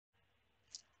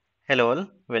Hello all,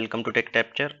 welcome to Tech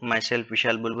Capture. Myself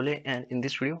Vishal Bulbule, and in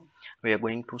this video we are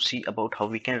going to see about how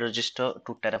we can register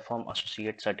to Terraform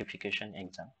Associate certification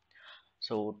exam.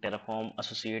 So Terraform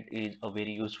Associate is a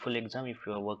very useful exam if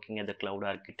you are working as a cloud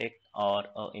architect or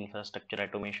infrastructure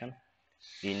automation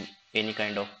in any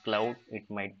kind of cloud. It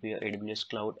might be a AWS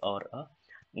cloud or a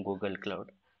Google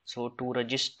cloud. So to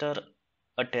register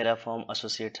a Terraform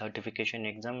Associate certification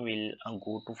exam, we'll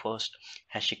go to first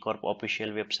HashiCorp official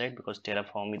website, because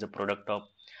Terraform is a product of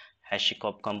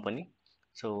HashiCorp company.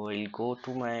 So I'll go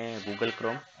to my Google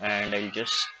Chrome and I'll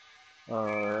just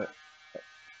uh,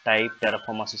 type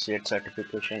Terraform Associate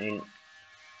certification in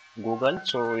Google.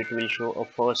 So it will show a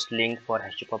first link for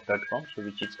hashicorp.com, so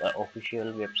which is a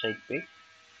official website page.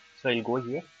 So I'll go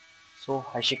here. So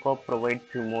HashiCorp provide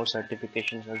few more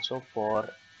certifications also for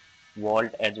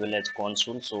Vault as well as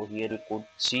Console. So here you could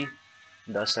see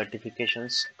the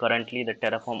certifications. Currently the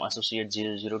Terraform Associate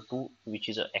 002, which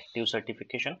is an active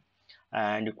certification,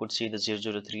 and you could see the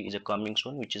 003 is a coming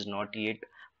soon, which is not yet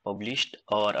published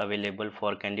or available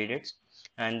for candidates.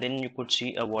 And then you could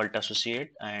see a Vault Associate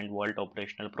and Vault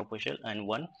Operational Professional and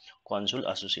one Console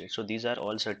Associate. So these are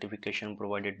all certification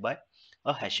provided by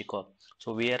a HashiCorp.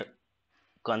 So we are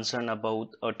concerned about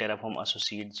a Terraform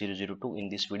Associate 002 in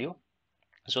this video.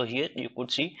 So here you could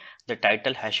see the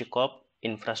title HashiCorp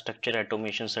Infrastructure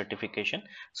Automation Certification.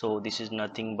 So this is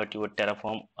nothing but your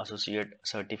Terraform Associate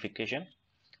certification.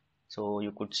 So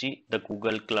you could see the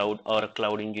Google Cloud or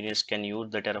cloud engineers can use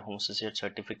the Terraform Associate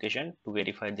certification to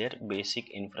verify their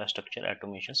basic infrastructure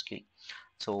automation skill.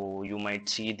 So you might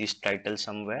see this title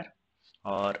somewhere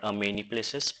or many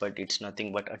places, but it's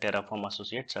nothing but a Terraform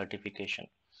Associate certification.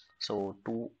 So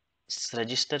to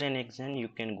register an exam, you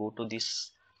can go to this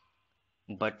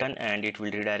button and it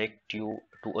will redirect you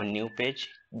to a new page.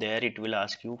 There it will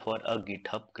ask you for a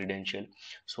GitHub credential.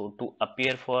 So to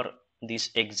appear for these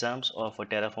exams of a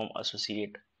Terraform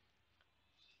Associate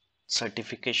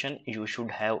certification, you should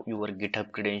have your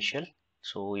GitHub credential.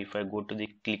 So if I go to the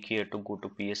click here to go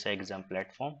to PSI exam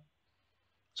platform,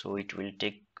 so it will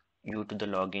take you to the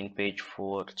login page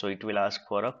for, so it will ask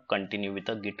for a continue with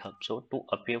a GitHub. So to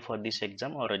appear for this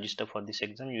exam or register for this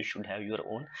exam, you should have your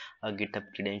own GitHub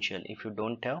credential. If you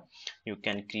don't have, you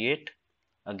can create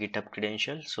a GitHub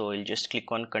credential. So I'll just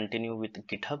click on continue with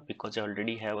GitHub because I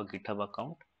already have a GitHub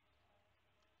account.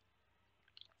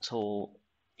 So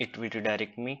it will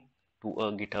redirect me to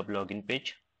a GitHub login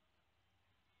page.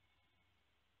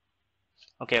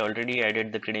 Okay, I already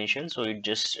added the credential, so it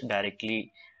just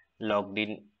directly logged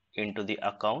in into the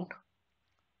account.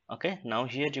 Okay, now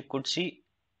here you could see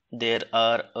there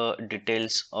are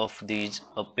details of these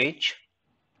page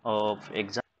of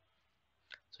exam.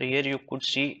 So here you could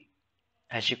see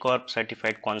HashiCorp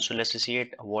Certified Console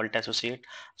Associate, Vault Associate.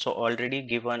 So already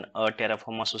given a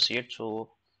Terraform Associate, so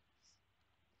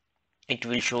it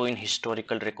will show in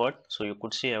historical record. So you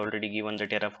could see I already given the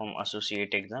Terraform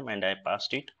Associate exam and I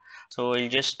passed it. So I'll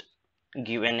just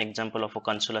give an example of a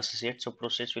Console Associate. So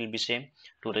process will be same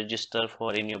to register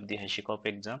for any of the HashiCorp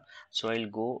exam. So I'll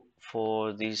go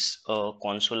for this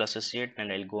Console Associate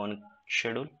and I'll go on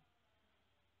schedule.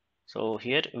 So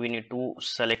here we need to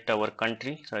select our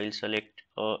country. So I'll select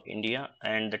India,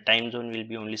 and the time zone will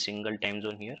be only single time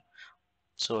zone here.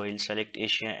 So I'll select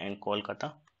Asia and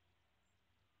Kolkata.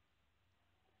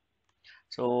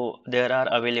 So there are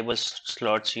available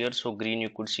slots here. So green, you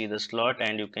could see the slot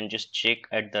and you can just check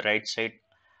at the right side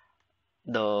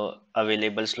the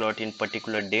available slot in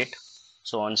particular date.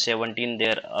 So on 17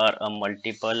 there are a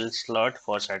multiple slot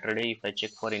for Saturday. If I check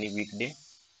for any weekday,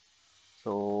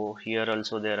 so here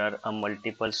also there are a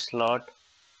multiple slot,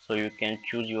 so you can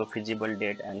choose your feasible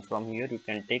date and from here you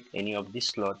can take any of this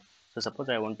slot. So suppose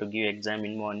I want to give exam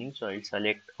in morning, so I'll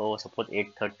select suppose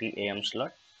 8:30 a.m.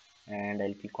 slot and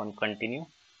I'll click on continue.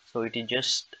 So it is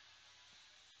just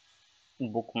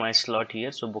book my slot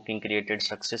here. So booking created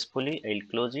successfully. I'll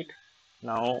close it.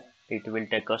 Now it will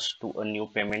take us to a new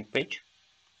payment page.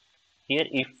 Here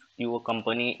if your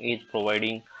company is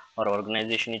providing or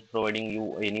organization is providing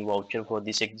you any voucher for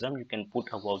this exam, you can put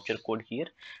a voucher code here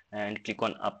and click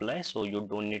on apply. So you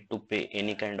don't need to pay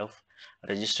any kind of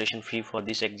registration fee for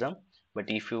this exam. But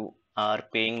if you are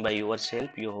paying by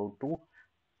yourself, you have to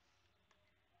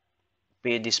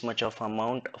pay this much of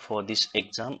amount for this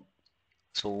exam.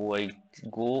 So I'll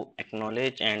go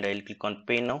acknowledge and I'll click on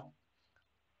pay now.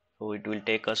 So it will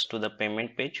take us to the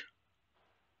payment page.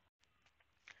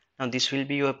 Now this will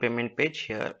be your payment page.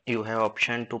 Here you have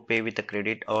option to pay with a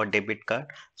credit or debit card.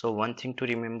 So one thing to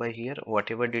remember here,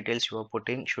 whatever details you are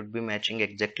putting should be matching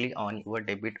exactly on your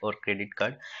debit or credit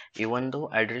card, even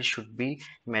though address should be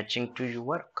matching to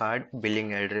your card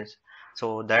billing address.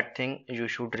 So that thing you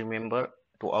should remember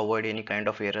to avoid any kind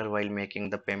of error while making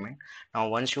the payment. Now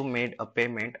once you made a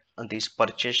payment, this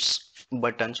purchase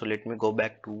button, so let me go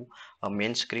back to a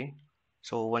main screen.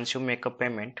 So once you make a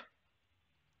payment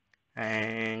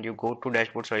and you go to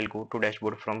dashboard, so I'll go to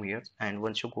dashboard from here, and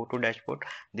once you go to dashboard,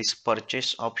 this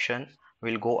purchase option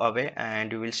will go away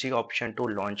and you will see option to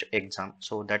launch exam.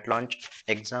 So that launch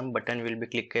exam button will be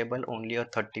clickable only a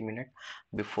 30 minutes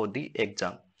before the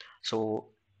exam. So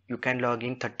you can log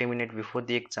in 30 minutes before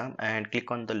the exam and click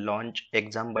on the launch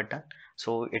exam button.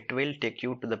 So it will take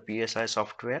you to the PSI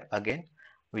software again,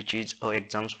 which is a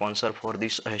exam sponsor for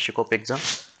this HashiCorp exam.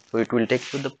 So it will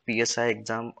take you to the PSI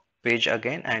exam page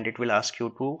again, and it will ask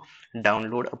you to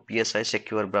download a PSI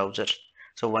secure browser.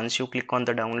 So once you click on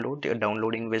the download, the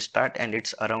downloading will start, and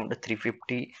it's around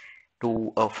 350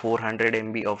 to 400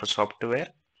 MB of a software.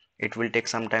 It will take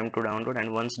some time to download,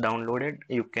 and once downloaded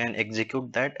you can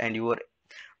execute that, and your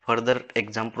further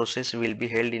exam process will be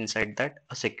held inside that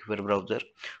a secure browser.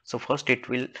 So first it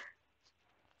will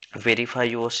verify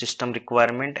your system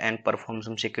requirement and perform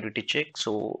some security checks.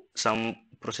 So some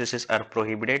processes are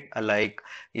prohibited, like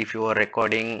if you are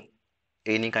recording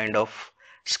any kind of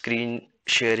screen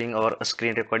sharing or a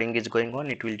screen recording is going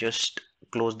on, it will just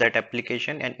close that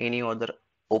application, and any other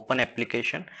open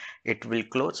application it will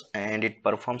close, and it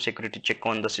performs security check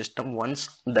on the system.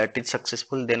 Once that is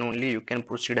successful, then only you can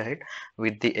proceed ahead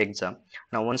with the exam.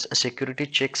 Now once security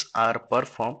checks are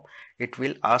performed, it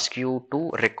will ask you to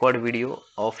record video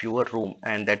of your room,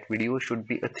 and that video should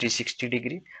be a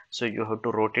 360-degree. So you have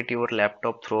to rotate your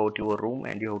laptop throughout your room,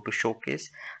 and you have to showcase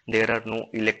there are no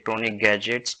electronic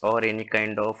gadgets or any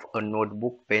kind of a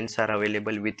notebook pens are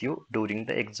available with you during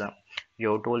the exam.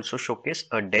 You have to also showcase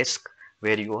a desk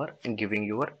where you are giving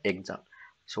your exam.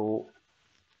 So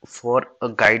for a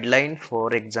guideline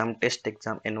for exam test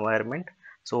exam environment,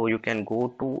 so you can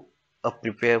go to a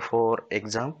prepare for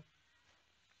exam.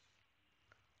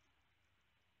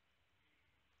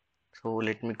 So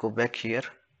let me go back here,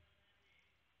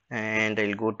 and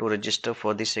I'll go to register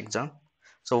for this exam.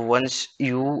 So once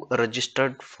you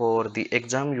registered for the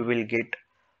exam, you will get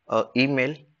a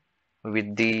email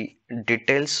with the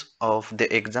details of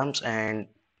the exams and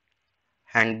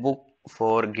handbook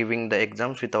for giving the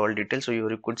exams with all details. So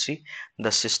you could see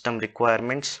the system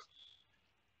requirements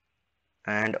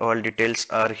and all details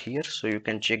are here, so you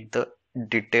can check the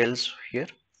details here.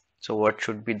 So what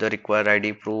should be the required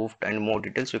ID proof and more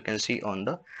details you can see on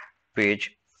the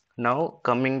page. Now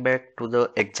coming back to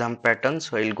the exam pattern,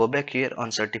 so I'll go back here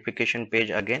on certification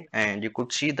page again, and you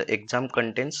could see the exam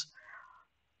contains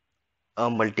a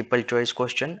multiple choice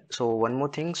question. So one more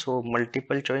thing, so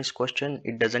multiple choice question,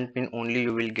 it doesn't mean only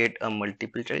you will get a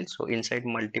multiple choice. So inside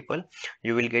multiple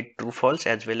you will get true false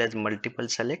as well as multiple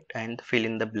select and fill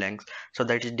in the blanks. So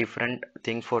that is different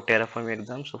thing for Terraform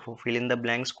exam. So for fill in the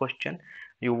blanks question,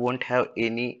 you won't have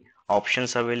any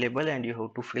options available, and you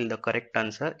have to fill the correct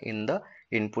answer in the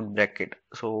input bracket.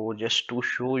 So just to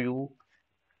show you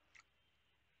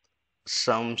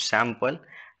some sample,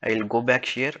 I'll go back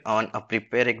here on a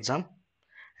prepare exam,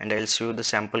 and I'll show you the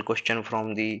sample question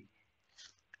from the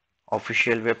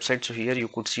official website. So here you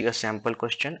could see a sample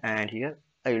question, and here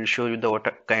I will show you the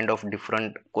what kind of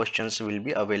different questions will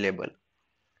be available.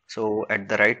 So at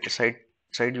the right side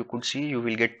you could see you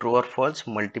will get true or false,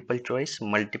 multiple choice,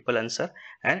 multiple answer,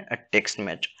 and a text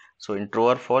match. So in true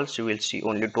or false you will see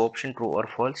only two options, true or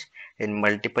false. In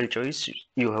multiple choice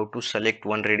you have to select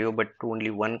one radio, but only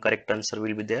one correct answer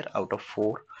will be there out of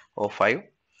four or five.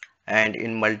 And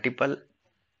in multiple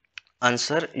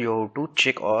answer you have to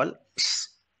check all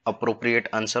appropriate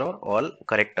answer or all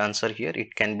correct answer. Here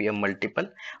it can be a multiple,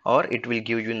 or it will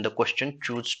give you in the question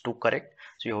choose two correct,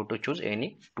 so you have to choose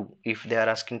any two. If they are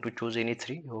asking to choose any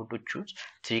three, you have to choose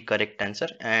three correct answer.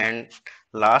 And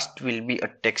last will be a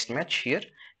text match. Here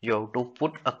you have to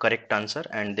put a correct answer,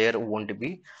 and there won't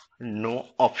be no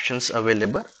options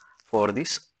available for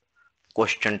this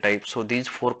question type. So these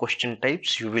four question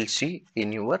types you will see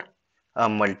in your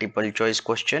multiple choice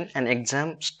question. And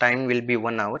exams time will be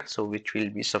 1 hour, so which will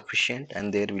be sufficient,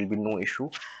 and there will be no issue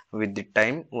with the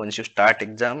time. Once you start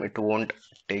exam, it won't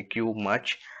take you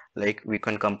much, like we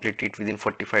can complete it within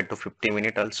 45 to 50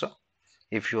 minutes also,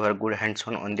 if you are good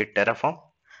hands-on on the Terraform.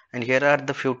 And here are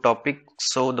the few topics.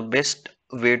 So the best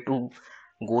way to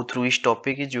go through each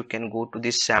topic is you can go to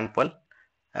this sample,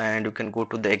 and you can go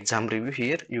to the exam review.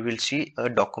 Here you will see a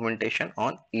documentation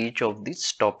on each of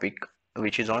this topic,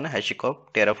 which is on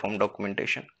HashiCorp Terraform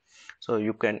documentation. So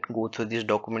you can go through this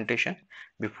documentation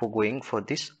before going for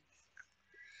this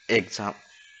exam,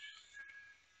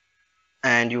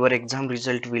 and your exam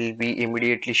result will be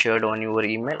immediately shared on your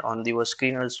email. On your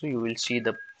screen also you will see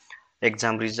the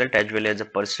exam result as well as a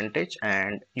percentage,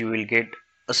 and you will get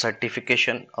a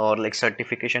certification or like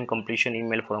certification completion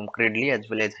email from Credly as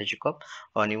well as HashiCorp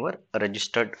on your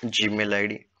registered Gmail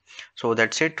ID. So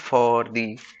that's it for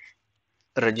the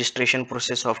registration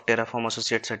process of Terraform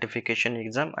Associate certification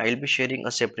exam. I will be sharing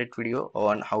a separate video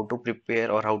on how to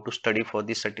prepare or how to study for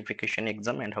this certification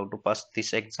exam and how to pass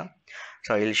this exam.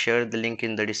 So I will share the link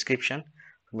in the description.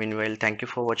 Meanwhile, thank you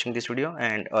for watching this video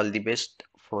and all the best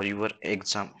for your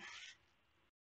exam.